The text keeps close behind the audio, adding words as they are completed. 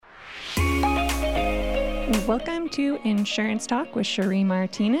Welcome to Insurance Talk with Cherie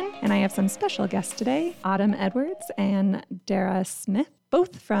Martinen, and I have some special guests today, Autumn Edwards and Dara Smith,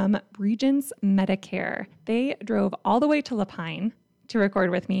 both from Regence Medicare. They drove all the way to La Pine to record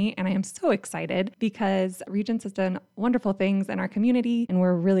with me, and I am so excited because Regence has done wonderful things in our community, and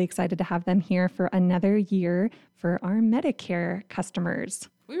we're really excited to have them here for another year for our Medicare customers.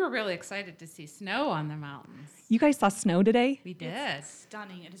 We were really excited to see snow on the mountains. You guys saw snow today? We did. It's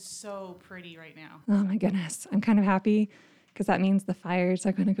stunning. It is so pretty right now. Oh my goodness. I'm kind of happy because that means the fires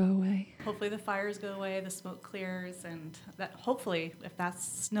are going to go away. Hopefully the fires go away, the smoke clears, and that hopefully, if that's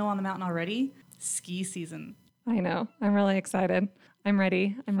snow on the mountain already, ski season. I know. I'm really excited. I'm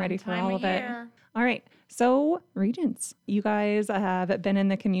ready. I'm ready for all of it. All right. So, Regence, you guys have been in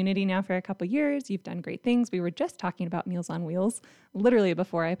the community now for a couple years. You've done great things. We were just talking about Meals on Wheels literally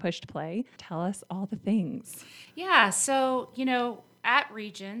before I pushed play. Tell us all the things. Yeah. So, at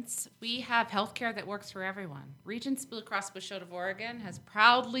Regence, we have healthcare that works for everyone. Regence Blue Cross Blue Shield of Oregon has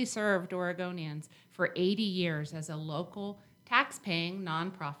proudly served Oregonians for 80 years as a local tax-paying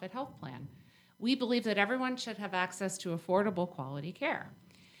nonprofit health plan. We believe that everyone should have access to affordable quality care.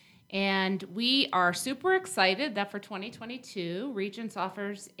 And we are super excited that for 2022, Regence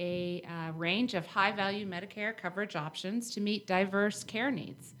offers a range of high-value Medicare coverage options to meet diverse care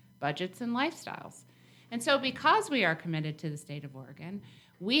needs, budgets, and lifestyles. And so because we are committed to the state of Oregon,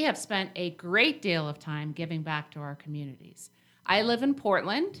 we have spent a great deal of time giving back to our communities. I live in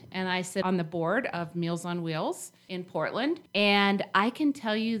Portland, and I sit on the board of Meals on Wheels in Portland, and I can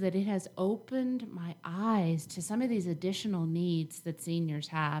tell you that it has opened my eyes to some of these additional needs that seniors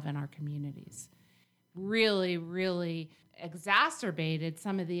have in our communities. Really, really exacerbated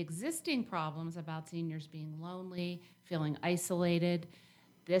some of the existing problems about seniors being lonely, feeling isolated.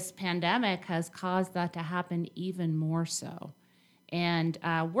 This pandemic has caused that to happen even more so, and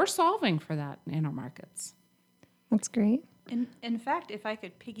we're solving for that in our markets. That's great. In fact, if I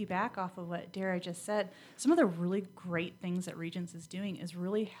could piggyback off of what Dara just said, some of the really great things that Regence is doing is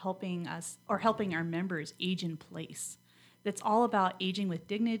really helping us or helping our members age in place. That's all about aging with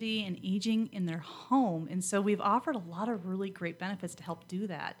dignity and aging in their home. And so we've offered a lot of really great benefits to help do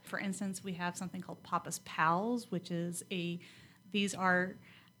that. For instance, we have something called Papa's Pals, which is these are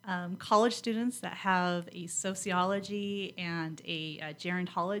college students that have a sociology and a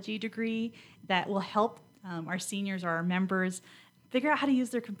gerontology degree that will help our seniors or our members figure out how to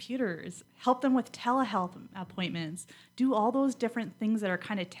use their computers, help them with telehealth appointments, do all those different things that are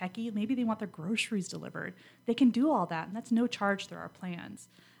kind of techie. Maybe they want their groceries delivered. They can do all that, and that's no charge through our plans.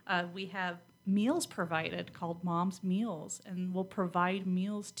 We have meals provided called Mom's Meals, and we'll provide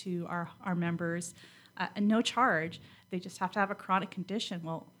meals to our members at no charge. They just have to have a chronic condition.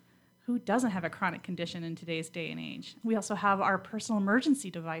 Well, who doesn't have a chronic condition in today's day and age? We also have our personal emergency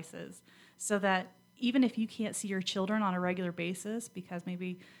devices so that even if you can't see your children on a regular basis because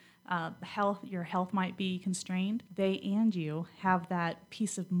maybe your health might be constrained, they and you have that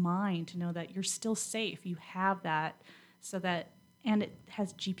peace of mind to know that you're still safe. You have that and it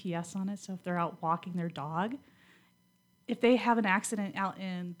has GPS on it, so if they're out walking their dog, if they have an accident out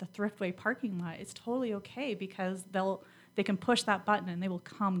in the Thriftway parking lot, it's totally okay because they can push that button and they will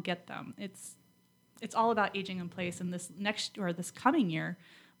come get them. It's all about aging in place. And this coming year,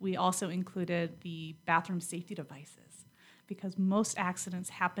 we also included the bathroom safety devices because most accidents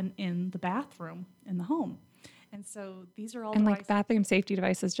happen in the bathroom in the home. And so these are all and devices. like bathroom safety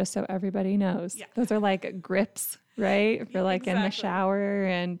devices, just so everybody knows. Yeah. Those are like grips, right? For like in the shower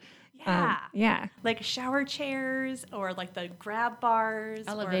and like shower chairs or like the grab bars.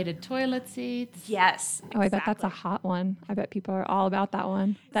 Elevated toilet seats. Yes. Exactly. Oh, I bet that's a hot one. I bet people are all about that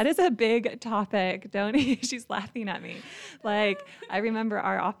one. That is a big topic. She's laughing at me. Like, I remember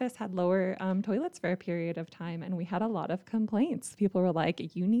our office had lower toilets for a period of time, and we had a lot of complaints. People were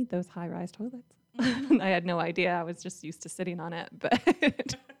like, you need those high-rise toilets. I had no idea. I was just used to sitting on it.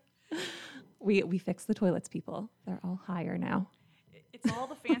 But we fixed the toilets, people. They're all higher now. It's all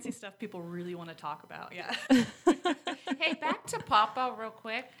the fancy stuff people really want to talk about, yeah. Hey, back to Papa real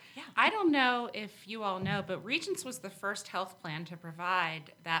quick. Yeah. I don't know if you all know, but Regence was the first health plan to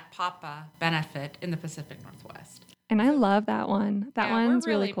provide that Papa benefit in the Pacific Northwest. And I love that one. That one's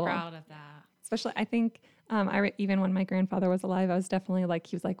we're really cool. Proud of that. Especially, I think, even when my grandfather was alive, I was definitely like,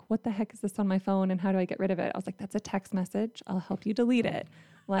 he was like, what the heck is this on my phone and how do I get rid of it? I was like, that's a text message. I'll help you delete it.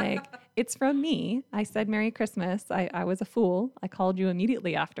 Like, it's from me. I said Merry Christmas. I was a fool. I called you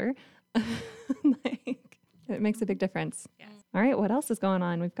immediately after. It makes a big difference. Yes. All right, what else is going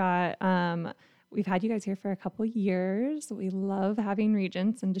on? We've had you guys here for a couple years. We love having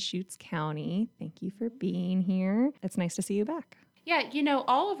Regence in Deschutes County. Thank you for being here. It's nice to see you back. Yeah,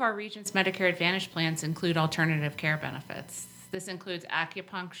 all of our Regents Medicare Advantage plans include alternative care benefits. This includes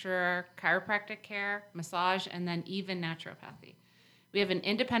acupuncture, chiropractic care, massage, and then even naturopathy. We have an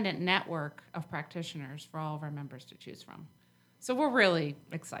independent network of practitioners for all of our members to choose from. So we're really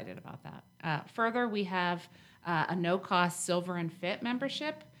excited about that. Further, we have a no-cost Silver and Fit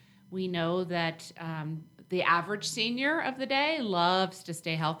membership. We know that the average senior of the day loves to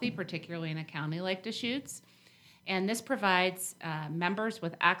stay healthy, particularly in a county like Deschutes. And this provides members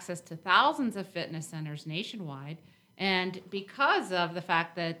with access to thousands of fitness centers nationwide. And because of the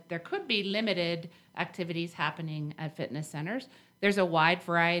fact that there could be limited activities happening at fitness centers, there's a wide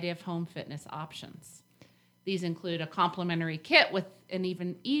variety of home fitness options. These include a complimentary kit with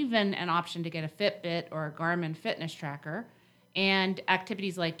even an option to get a Fitbit or a Garmin fitness tracker, and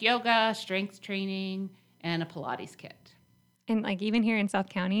activities like yoga, strength training, and a Pilates kit. And like even here in South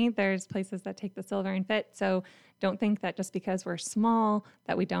County, there's places that take the Silver and Fit. So don't think that just because we're small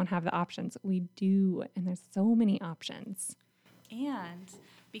that we don't have the options. We do, and there's so many options. And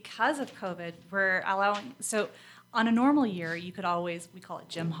because of COVID, we're allowing, so on a normal year, you could always, we call it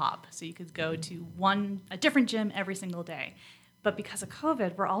gym hop. So you could go to a different gym every single day. But because of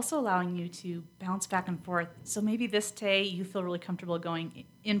COVID, we're also allowing you to bounce back and forth. So maybe this day you feel really comfortable going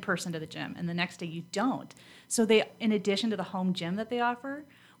in person to the gym, and the next day you don't. So in addition to the home gym that they offer,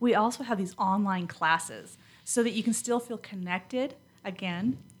 we also have these online classes so that you can still feel connected,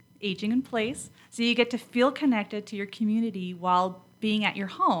 again, aging in place. So you get to feel connected to your community while being at your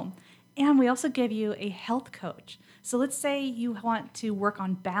home. And we also give you a health coach. So let's say you want to work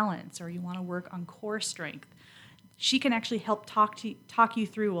on balance or you want to work on core strength. She can actually help talk you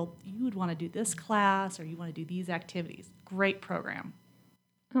through, well, you would want to do this class or you want to do these activities. Great program.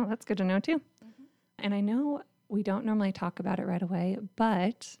 Oh, that's good to know too. Mm-hmm. And I know we don't normally talk about it right away,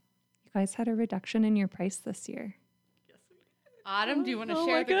 but you guys had a reduction in your price this year. Autumn, do you want to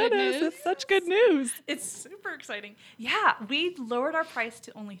share the good news? It's such good news. It's super exciting. Yeah, we lowered our price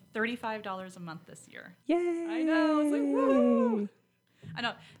to only $35 a month this year. Yay! I know. It's like, woo! I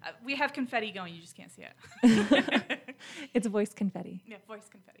know. We have confetti going. You just can't see it. It's voice confetti. Yeah, voice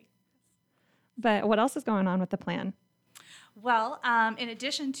confetti. But what else is going on with the plan? Well, in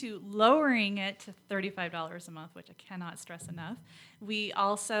addition to lowering it to $35 a month, which I cannot stress enough, we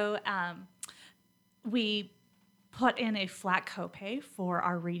also we put in a flat copay for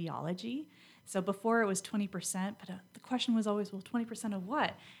our radiology. So before it was 20%, but the question was always, well, 20% of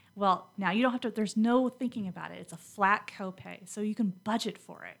what? Well, now you don't have to, there's no thinking about it. It's a flat copay, so you can budget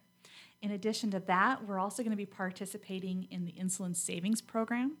for it. In addition to that, we're also going to be participating in the insulin savings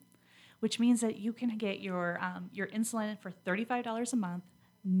program, which means that you can get your insulin for $35 a month,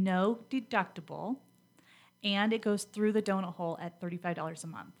 no deductible, and it goes through the donut hole at $35 a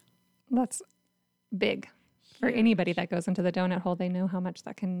month. That's big. For anybody that goes into the donut hole, they know how much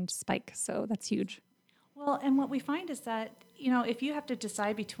that can spike, so that's huge. Well, and what we find is that, if you have to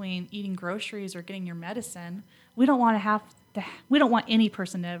decide between eating groceries or getting your medicine, we don't want any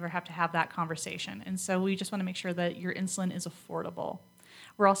person to ever have to have that conversation. And so we just want to make sure that your insulin is affordable.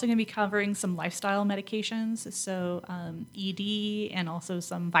 We're also going to be covering some lifestyle medications, so ED and also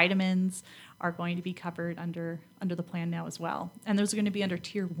some vitamins are going to be covered under the plan now as well. And those are going to be under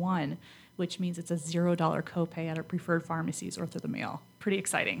Tier 1, which means it's a $0 copay at our preferred pharmacies or through the mail. Pretty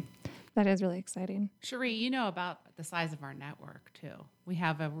exciting. That is really exciting. Cherie, you know about the size of our network, too. We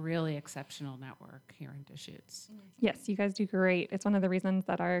have a really exceptional network here in Deschutes. Yes, you guys do great. It's one of the reasons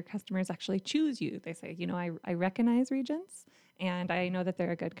that our customers actually choose you. They say, I recognize Regents, and I know that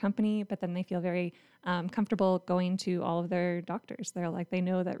they're a good company, but then they feel very comfortable going to all of their doctors. They're like, they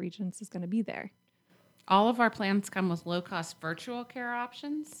know that Regents is going to be there. All of our plans come with low-cost virtual care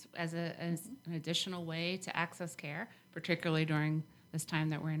options as an additional way to access care, particularly during this time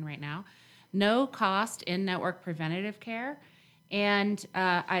that we're in right now. No cost in-network preventative care. And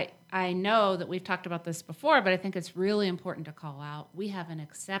I know that we've talked about this before, but I think it's really important to call out. We have an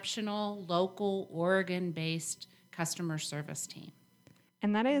exceptional, local, Oregon-based customer service team.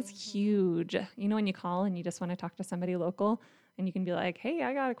 And that is huge. When you call and you just want to talk to somebody local, and you can be like, hey,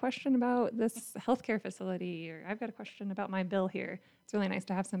 I got a question about this healthcare facility, or I've got a question about my bill here. It's really nice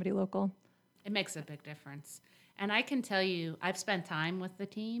to have somebody local. It makes a big difference. And I can tell you, I've spent time with the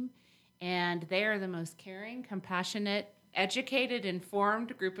team, and they are the most caring, compassionate, educated,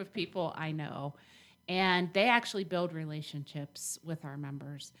 informed group of people I know. And they actually build relationships with our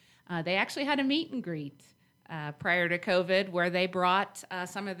members. They actually had a meet and greet prior to COVID where they brought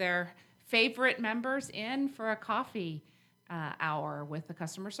some of their favorite members in for a coffee hour with the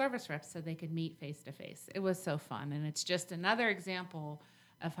customer service reps so they could meet face-to-face. It was so fun, and it's just another example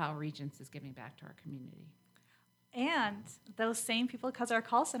of how Regents is giving back to our community. And those same people, because our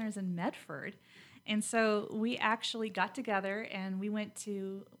call center is in Medford, and so we actually got together and we went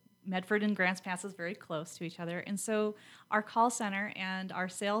to Medford and Grants Pass is very close to each other. And so our call center and our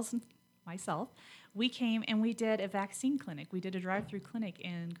sales, myself, we came and we did a vaccine clinic. We did a drive-through clinic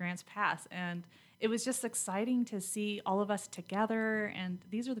in Grants Pass. And it was just exciting to see all of us together. And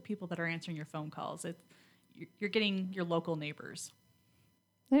these are the people that are answering your phone calls. You're getting your local neighbors.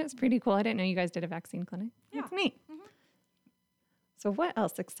 That's pretty cool. I didn't know you guys did a vaccine clinic. Yeah. That's neat. Mm-hmm. So what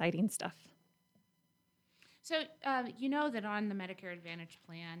else exciting stuff? So you know that on the Medicare Advantage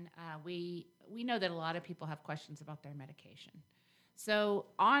plan, we know that a lot of people have questions about their medication. So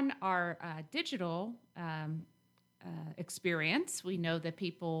on our digital experience, we know that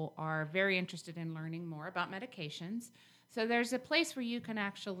people are very interested in learning more about medications. So there's a place where you can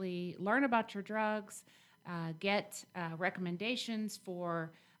actually learn about your drugs, get recommendations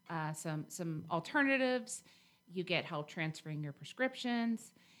for some alternatives. You get help transferring your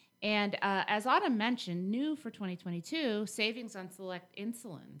prescriptions. And as Autumn mentioned, new for 2022, savings on select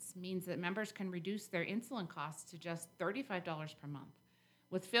insulins means that members can reduce their insulin costs to just $35 per month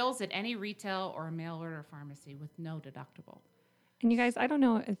with fills at any retail or mail order pharmacy with no deductible. And you guys, I don't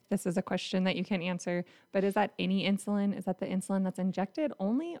know if this is a question that you can answer, but is that any insulin? Is that the insulin that's injected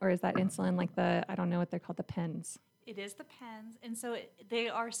only, or is that insulin like I don't know what they're called, the pens? It is the pens, and so they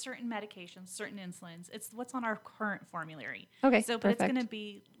are certain medications, certain insulins. It's what's on our current formulary. Okay, so, but perfect. it's going to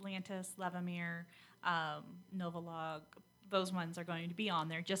be Lantus, Levemir, Novolog. Those ones are going to be on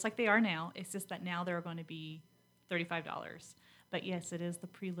there, just like they are now. It's just that now they're going to be $35. But yes, it is the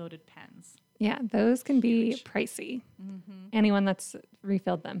preloaded pens. Yeah, those can be pricey. Mm-hmm. Anyone that's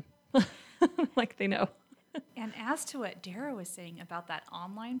refilled them, like they know. And as to what Dara was saying about that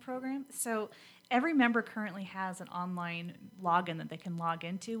online program, so every member currently has an online login that they can log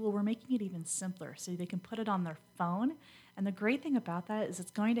into. Well, we're making it even simpler so they can put it on their phone. And the great thing about that is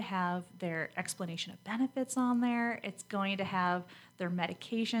it's going to have their explanation of benefits on there. It's going to have their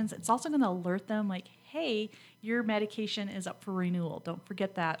medications. It's also going to alert them like, hey, your medication is up for renewal. Don't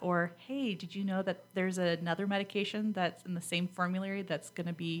forget that. Or, hey, did you know that there's another medication that's in the same formulary that's going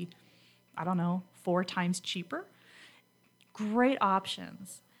to be, I don't know, 4 times cheaper? Great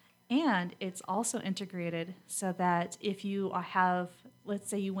options. And it's also integrated so that if you have, let's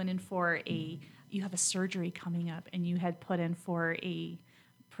say you went in for you have a surgery coming up and you had put in for a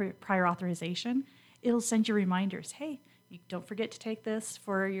prior authorization, it'll send you reminders. Hey, you don't forget to take this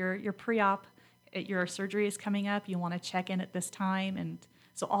for your pre-op. Your surgery is coming up. You want to check in at this time. And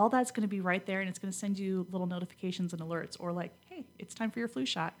so all that's going to be right there, and it's going to send you little notifications and alerts, or like, hey, it's time for your flu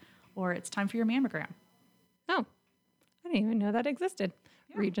shot, or it's time for your mammogram. Oh, I didn't even know that existed.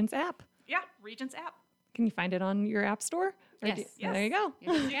 Yeah. Regents app. Yeah, Regents app. Can you find it on your app store? Or Yes. Yes. There you go.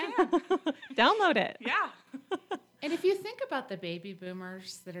 Yes, you can. Download it. Yeah. And if you think about the baby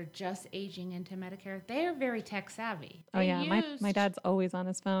boomers that are just aging into Medicare, they are very tech savvy. Oh, They yeah. My dad's always on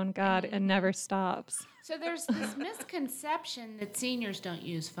his phone. God, it never stops. So there's this misconception that seniors don't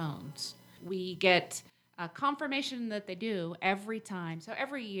use phones. We get a confirmation that they do every time. So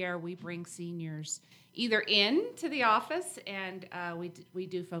every year we bring seniors either in to the office and we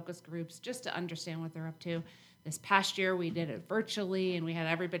do focus groups just to understand what they're up to. This past year we did it virtually and we had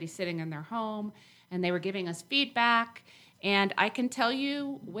everybody sitting in their home and they were giving us feedback. And I can tell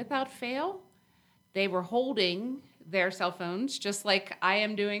you without fail, they were holding their cell phones just like I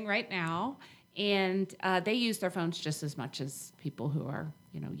am doing right now. And they use their phones just as much as people who are,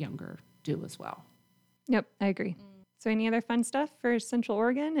 younger do as well. Yep, I agree. So any other fun stuff for Central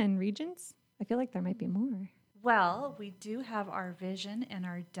Oregon and Regents? I feel like there might be more. Well, we do have our vision and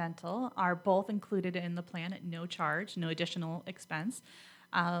our dental are both included in the plan at no charge, no additional expense.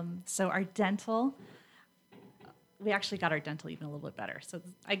 So our dental, we actually got our dental even a little bit better. So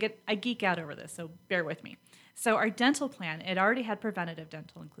I geek out over this, so bear with me. So our dental plan, it already had preventative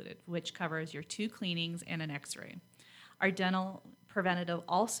dental included, which covers your 2 cleanings and an x-ray. Our dental preventative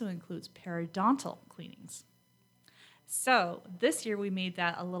also includes periodontal cleanings. So this year we made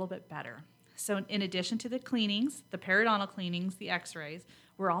that a little bit better. So in addition to the cleanings, the periodontal cleanings, the x-rays,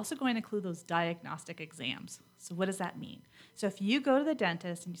 we're also going to include those diagnostic exams. So what does that mean? So if you go to the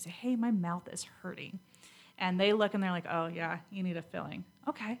dentist and you say, hey, my mouth is hurting, and they look and they're like, oh yeah, you need a filling.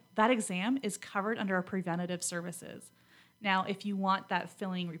 Okay, that exam is covered under our preventative services. Now, if you want that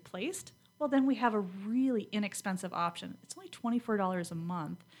filling replaced, well, then we have a really inexpensive option. It's only $24 a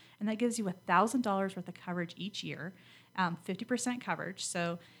month, and that gives you $1,000 worth of coverage each year, 50% coverage.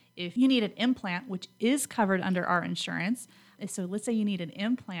 So if you need an implant, which is covered under our insurance, so let's say you need an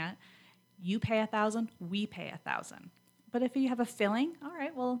implant, you pay $1,000, we pay $1,000. But if you have a filling, all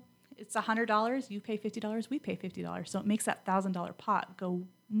right, well, it's $100, you pay $50, we pay $50. So it makes that $1,000 pot go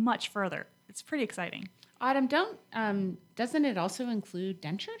much further. It's pretty exciting. Autumn, doesn't it also include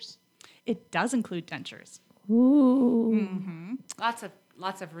dentures? It does include dentures. Ooh. Lots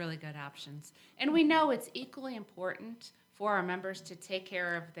of really good options. And we know it's equally important for our members to take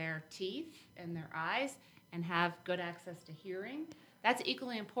care of their teeth and their eyes and have good access to hearing. That's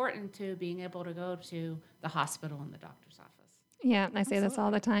equally important to being able to go to the hospital and the doctor's office. Yeah, I say this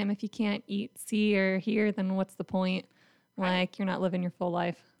all the time. If you can't eat, see, or hear, then what's the point? Like, you're not living your full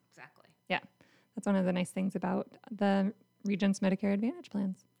life. Exactly. Yeah, that's one of the nice things about the Regents Medicare Advantage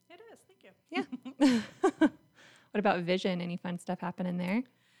plans. It is. Thank you. Yeah. What about vision? Any fun stuff happening there?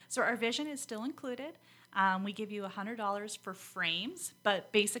 So our vision is still included. We give you $100 for frames,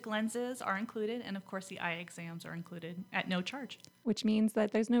 but basic lenses are included, and of course the eye exams are included at no charge. Which means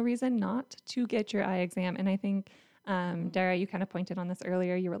that there's no reason not to get your eye exam. And I think, Dara, you kind of pointed on this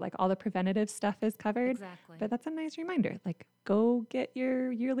earlier. You were like, all the preventative stuff is covered. Exactly. But that's a nice reminder. Like, go get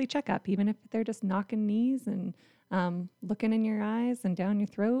your yearly checkup, even if they're just knocking knees and looking in your eyes and down your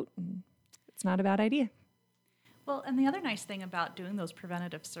throat. And it's not a bad idea. Well, and the other nice thing about doing those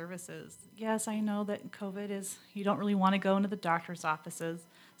preventative services, yes, I know that COVID is, you don't really want to go into the doctor's offices.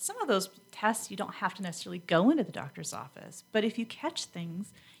 Some of those tests, you don't have to necessarily go into the doctor's office. But if you catch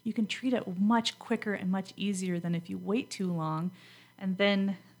things, you can treat it much quicker and much easier than if you wait too long. And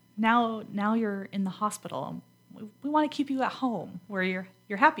then now you're in the hospital. We want to keep you at home where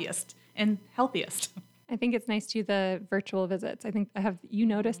you're happiest and healthiest. I think it's nice too, the virtual visits. I think, have you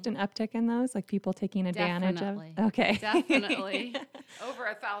noticed an uptick in those? Like people taking advantage Definitely. of? Okay. Definitely. Over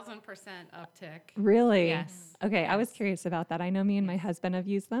 1,000% uptick. Really? Yes. Okay. I was curious about that. I know me and my husband have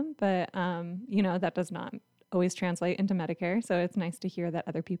used them, but that does not always translate into Medicare. So it's nice to hear that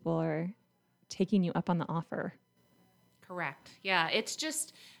other people are taking you up on the offer. Correct. Yeah. It's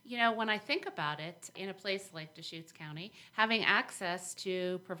just, when I think about it, in a place like Deschutes County, having access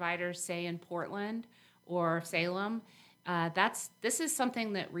to providers, say in Portland or Salem, this is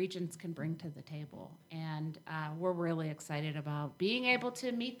something that Regents can bring to the table. And we're really excited about being able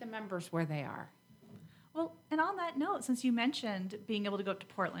to meet the members where they are. Well, and on that note, since you mentioned being able to go up to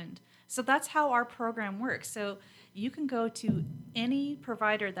Portland, so that's how our program works. So you can go to any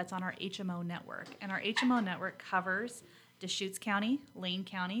provider that's on our HMO network, and our HMO network covers Deschutes County, Lane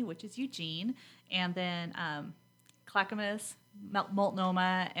County, which is Eugene, and then Clackamas,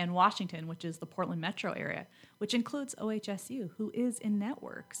 Multnomah, and Washington, which is the Portland metro area, which includes OHSU, who is in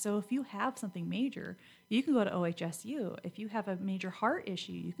network. So if you have something major, you can go to OHSU. If you have a major heart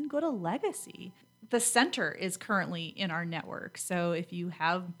issue, you can go to Legacy. The center is currently in our network. So if you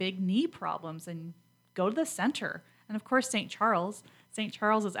have big knee problems, then go to the center. And of course, St. Charles. St.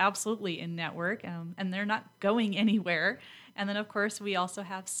 Charles is absolutely in network, and they're not going anywhere. And then, of course, we also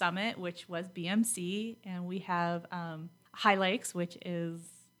have Summit, which was BMC, and we have High Lakes, which is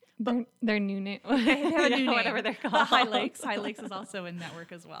Their new name. they have a new name. Whatever they're called. The High Lakes. High Lakes is also in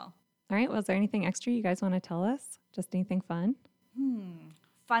network as well. All right. Well, is there anything extra you guys want to tell us? Just anything fun?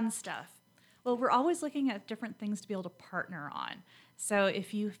 Fun stuff. Well, we're always looking at different things to be able to partner on. So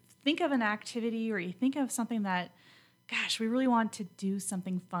if you think of an activity or you think of something that, gosh, we really want to do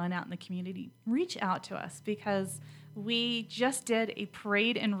something fun out in the community, reach out to us, because we just did a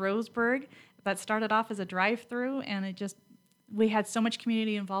parade in Roseburg that started off as a drive-through, and we had so much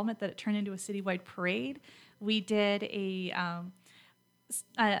community involvement that it turned into a citywide parade. We did an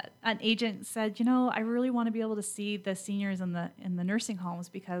agent said, I really want to be able to see the seniors in the nursing homes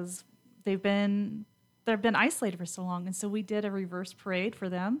because they've been isolated for so long, and so we did a reverse parade for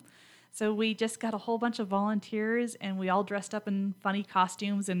them. So we just got a whole bunch of volunteers, and we all dressed up in funny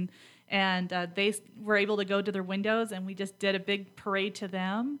costumes, and they were able to go to their windows, and we just did a big parade to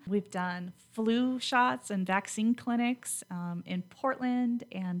them. We've done flu shots and vaccine clinics in Portland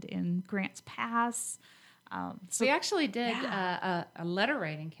and in Grants Pass. We actually did a letter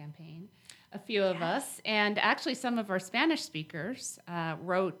writing campaign, a few of us, and actually some of our Spanish speakers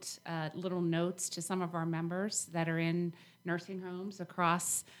wrote little notes to some of our members that are in nursing homes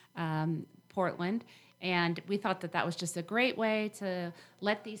across Portland. And we thought that was just a great way to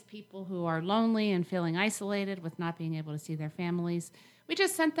let these people who are lonely and feeling isolated with not being able to see their families, we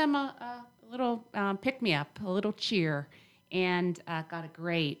just sent them a little pick-me-up, a little cheer, and got a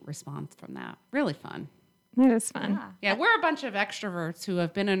great response from that. Really fun. It is fun. Yeah, we're a bunch of extroverts who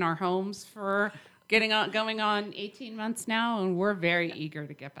have been in our homes for going on 18 months now, and we're very eager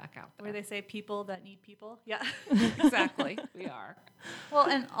to get back out there. Where they say people that need people. Yeah. Exactly, we are. Well,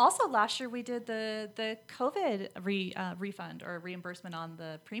 and also last year we did the COVID refund or reimbursement on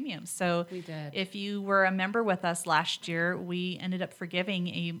the premiums. So We did. if you were a member with us last year, we ended up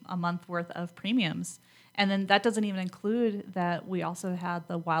forgiving a month worth of premiums. And then that doesn't even include that we also had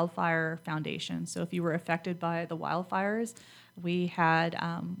the Wildfire Foundation. So if you were affected by the wildfires, we had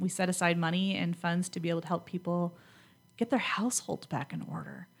we set aside money and funds to be able to help people get their households back in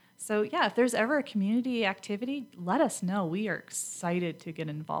order. So yeah, if there's ever a community activity, let us know. We are excited to get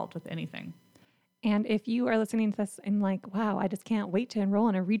involved with anything. And if you are listening to this and like, wow, I just can't wait to enroll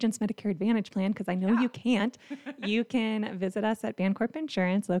in a Regents Medicare Advantage plan because I know you can't, you can visit us at Bancorp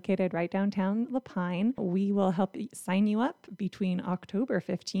Insurance, located right downtown La Pine. We will help sign you up between October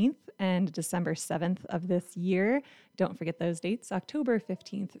 15th and December 7th of this year. Don't forget those dates, October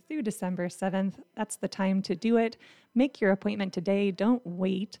 15th through December 7th. That's the time to do it. Make your appointment today. Don't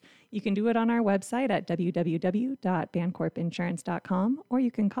wait. You can do it on our website at www.bancorpinsurance.com, or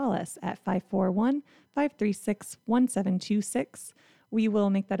you can call us at 541-536-1726. We will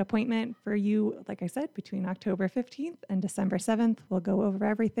make that appointment for you, like I said, between October 15th and December 7th. We'll go over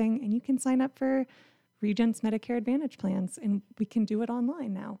everything, and you can sign up for Regents Medicare Advantage plans, and we can do it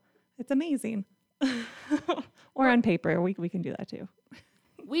online now. It's amazing. Or on paper, we can do that too.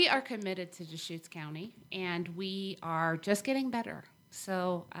 We are committed to Deschutes County, and we are just getting better.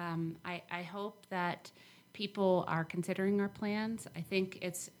 So I hope that people are considering our plans. I think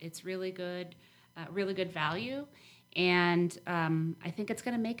it's really good value, and I think it's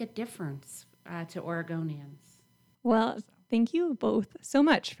going to make a difference to Oregonians. Well, thank you both so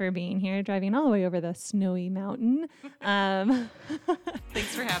much for being here, driving all the way over the snowy mountain.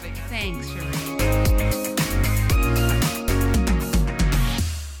 Thanks for having us. Thanks, Shirley.